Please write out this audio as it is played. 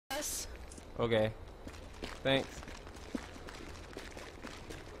us. Okay. Thanks.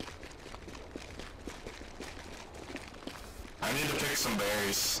 I need to pick some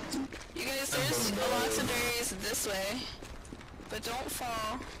berries. You guys, there's lots of berries this way, but don't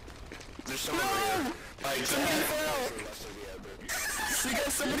fall. There's some over here. Like, somebody fell! See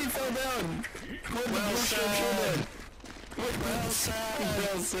guys, somebody fell down! Well said! Well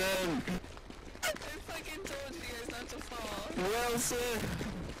said! I fucking told you guys not to fall. Well said!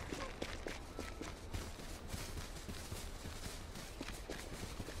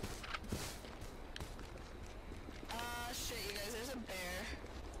 Shit, you guys, there's a bear.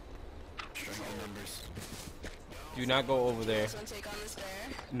 Strong numbers. Do not go over You there. guys wanna take on this bear?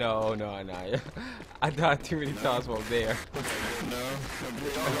 No, no, no. I died too many times from there. No.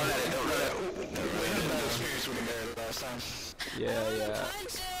 Don't run at it, don't run at it. We had a bad experience with a bear last time. Yeah, yeah.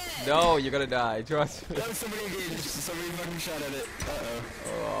 Punch it! No, you're gonna die. Trust me. Somebody engaged, somebody fucking shot at it.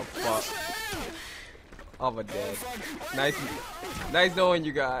 Oh, fuck. I'm a dead. Fuck. Nice knowing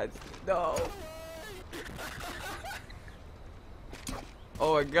you guys. No.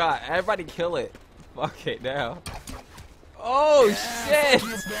 Oh my god, everybody kill it. Fuck it now. Oh shit!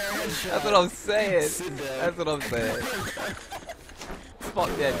 That's what I'm saying. That's what I'm saying. Fuck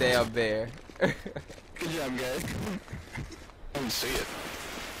that damn bear. Good job, guys. I didn't see it.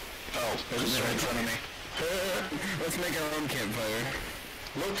 Oh, it was right in front of me. Let's make our own campfire.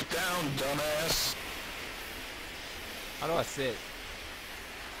 Look down, dumbass. How do I sit?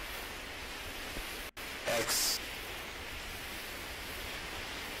 X.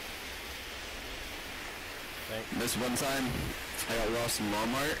 This one time, I got lost in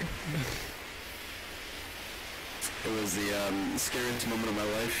Walmart. It was the scariest moment of my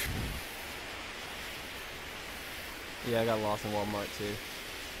life. Yeah, I got lost in Walmart too.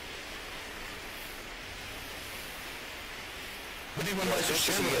 Anyone likes to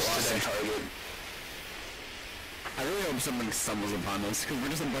share with us today? I really hope someone stumbles upon us, because we're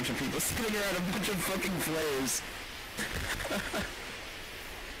just a bunch of people spinning around a bunch of fucking flares.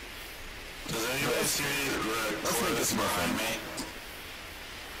 Does anyone see let's make this more fun, mate.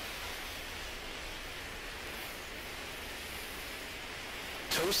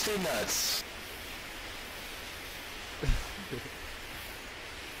 Toasty nuts.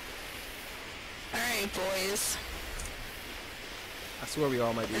 Alright, boys. I swear we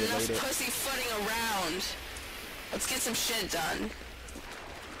all might be Enough related. pussyfooting around. Let's get some shit done.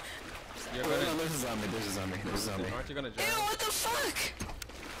 You're Oh, gonna, no, there's a zombie, there's a zombie, there's a zombie. aren't you gonna Ew, drown? what the fuck?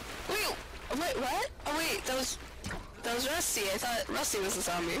 Wait, what? Oh wait, that was Rusty. I thought Rusty was a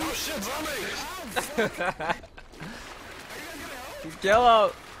zombie. Oh shit, zombie! He's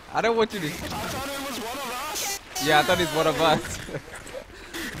Bellow. I don't want you to. I thought it was one of us! Yeah, I thought he's one of us.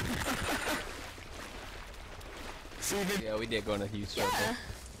 Yeah, we did go on a huge circle. Yeah,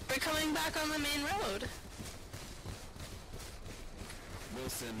 we're coming back on the main road.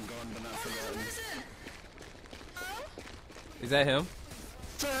 Wilson, gone but not forgotten. Wilson! Oh? Is that him?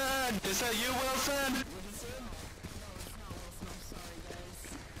 Wilson! Is that you, Wilson? No, it's not Wilson. I'm sorry, guys.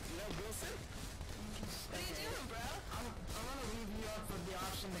 No, Wilson? What are you doing, bro? I'm gonna leave you up with the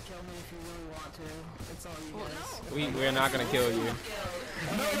option to kill me if you really want to. It's all you guys. We're not gonna kill you.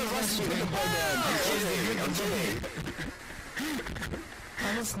 No, no, Rusty, I'm kidding, I'm kidding.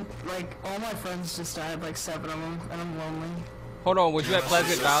 I just, like, all my friends just died, like 7 of them, and I'm lonely. Hold on, was you at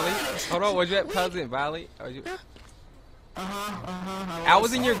Pleasant Valley? Hold on, was you at Pleasant Valley? Or you... I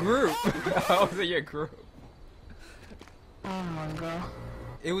was in your group. I was in your group. Oh my god.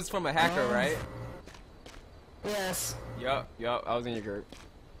 It was from a hacker, right? Yes. Yup, I was in your group.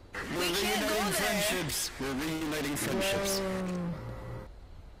 We're reuniting friendships. We're reuniting friendships.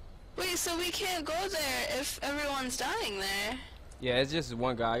 Wait, so we can't go there if everyone's dying there? Yeah, it's just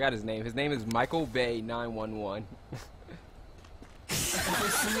one guy. I got his name. His name is Michael Bay 911.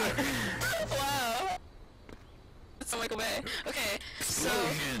 Wow. That's Michael Bay. Okay, so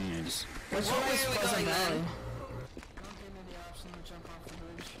Which what way way is are we Pleasant going Valley? then? Don't give me the option to jump off the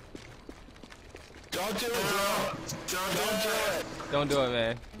bridge. Don't do it, bro. Don't do it. Don't do it,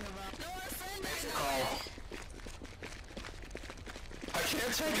 man. No, our friend is Oh. I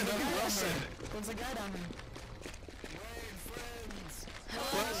can't take another Wilson. There's a guy down here.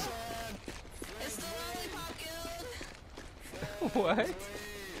 It's the Lollipop Guild. What?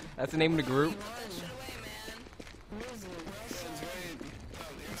 That's the name of the group? That shit away, man. Who is it?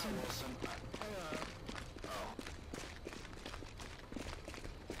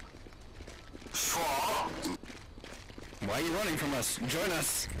 Why are you running from us? Join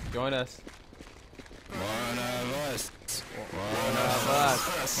us. Join us. One of us. One of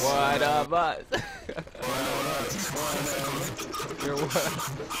us. One of us. You're what?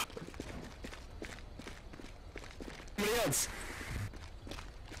 Somebody else.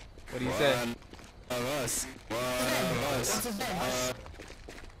 What do you say? One of us.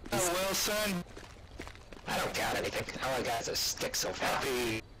 Wilson. I don't got anything. All I got is a stick so far.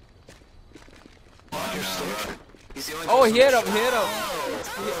 Happy. He's the only Oh, person hit who him, hit him.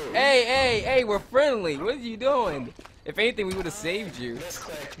 Hey, we're friendly. What are you doing? If anything, we would have saved you.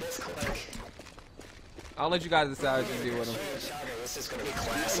 Misclick. I'll let you guys decide what to do with him. This is gonna be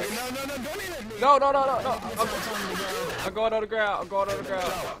classic. No, don't eat it. No. I'm going on the ground. No.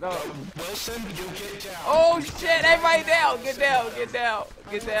 Wilson, you get down. Oh shit! Everybody down. Get down.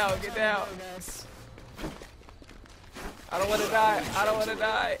 I don't want to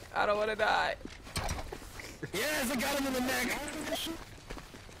die. Yes, I got him in the neck.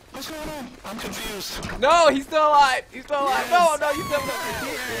 What's going on? I'm confused. No, he's still alive. No, he's still alive.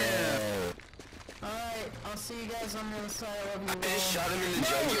 Alright, I'll see you guys on the other side. I love you. I just shot him in the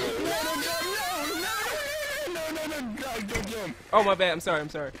jugular. No, don't kill him. Oh my bad. I'm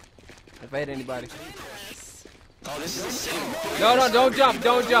sorry. If I hit anybody. Oh, this is the same. No, don't jump. Do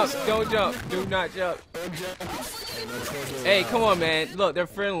not jump. Hey, come on, man. Look, they're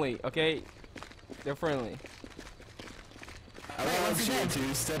friendly. Okay, they're friendly. I want you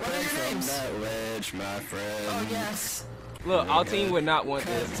to step back from that ledge, my friend. Oh, yes. Look, our team would not want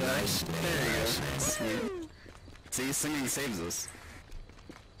this. There you go. See, singing saves us.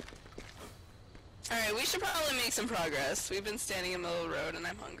 Alright, we should probably make some progress. We've been standing in the middle of the road and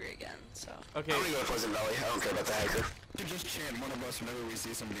I'm hungry again, so. Okay. I'm gonna go to Pleasant Valley. I don't care about the hiker. You just chant one of us whenever we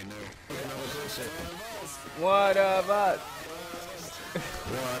see somebody new. One of us.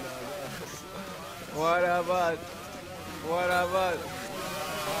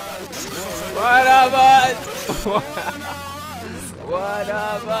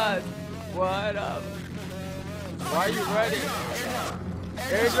 Why are you running?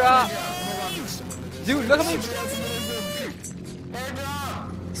 Airdrop. Dude, look at me.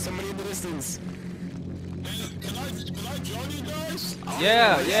 Somebody in the distance. Can I join you guys?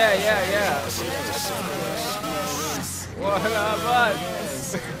 Yeah. One of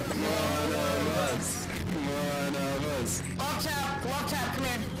us. Lock tap, come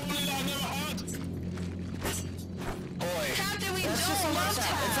here. Captain, we It's just a don't lock love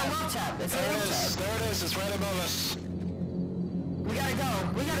tap. It's a lock tap. There it is. It's right above us. We gotta go.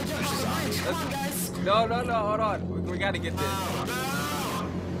 We gotta jump off the bridge. Come on, guys. No, hold on. We gotta get this. Come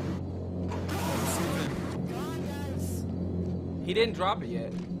on, guys. He didn't drop it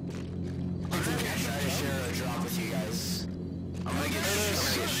yet. I'm gonna share a drop with you guys. I'm gonna get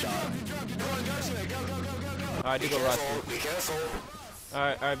shot. Alright, you go, Rusty. Be careful.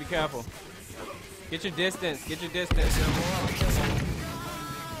 Alright, be careful. Get your distance.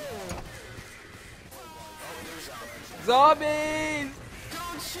 Zombies!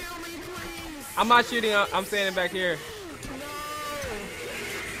 Don't shoot me, please. I'm not shooting. I'm standing back here.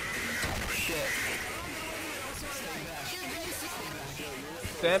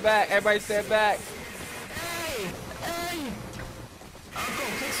 Stand back. Everybody stand back. Hey! Uncle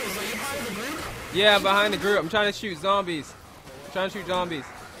Pixels, are you part of the group? Yeah, I'm behind the group. I'm trying to shoot zombies.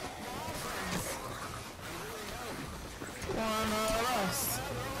 One of us.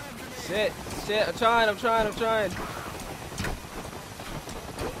 Shit. I'm trying.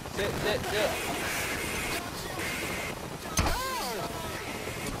 Shit.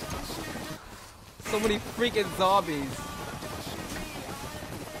 So many freaking zombies.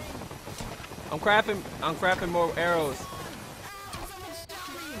 I'm crafting more arrows.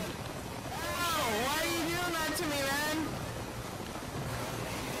 Why are you doing that to me, man?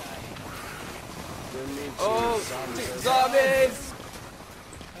 Oh, zombies!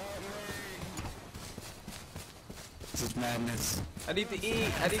 This is madness. I need to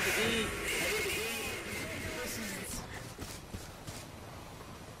eat.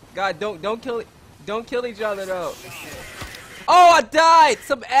 God, don't kill each other though. Oh, I died!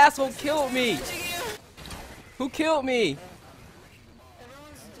 Some asshole killed me. Who killed me?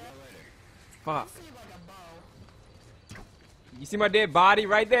 Fuck. You see my dead body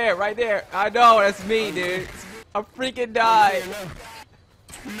right there? I know, that's me, dude. I freaking died.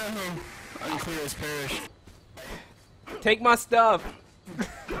 No. Unclear as perished. Take my stuff.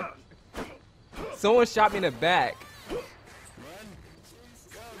 Someone shot me in the back.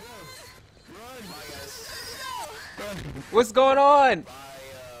 What's going on?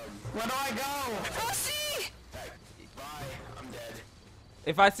 Where do I go? Rusty! I'm dead.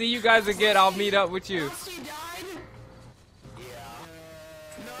 If I see you guys again, I'll meet up with you. Rusty died?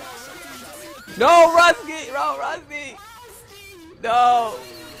 No, Rusty! No.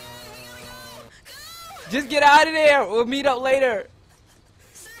 Just get out of there. We'll meet up later.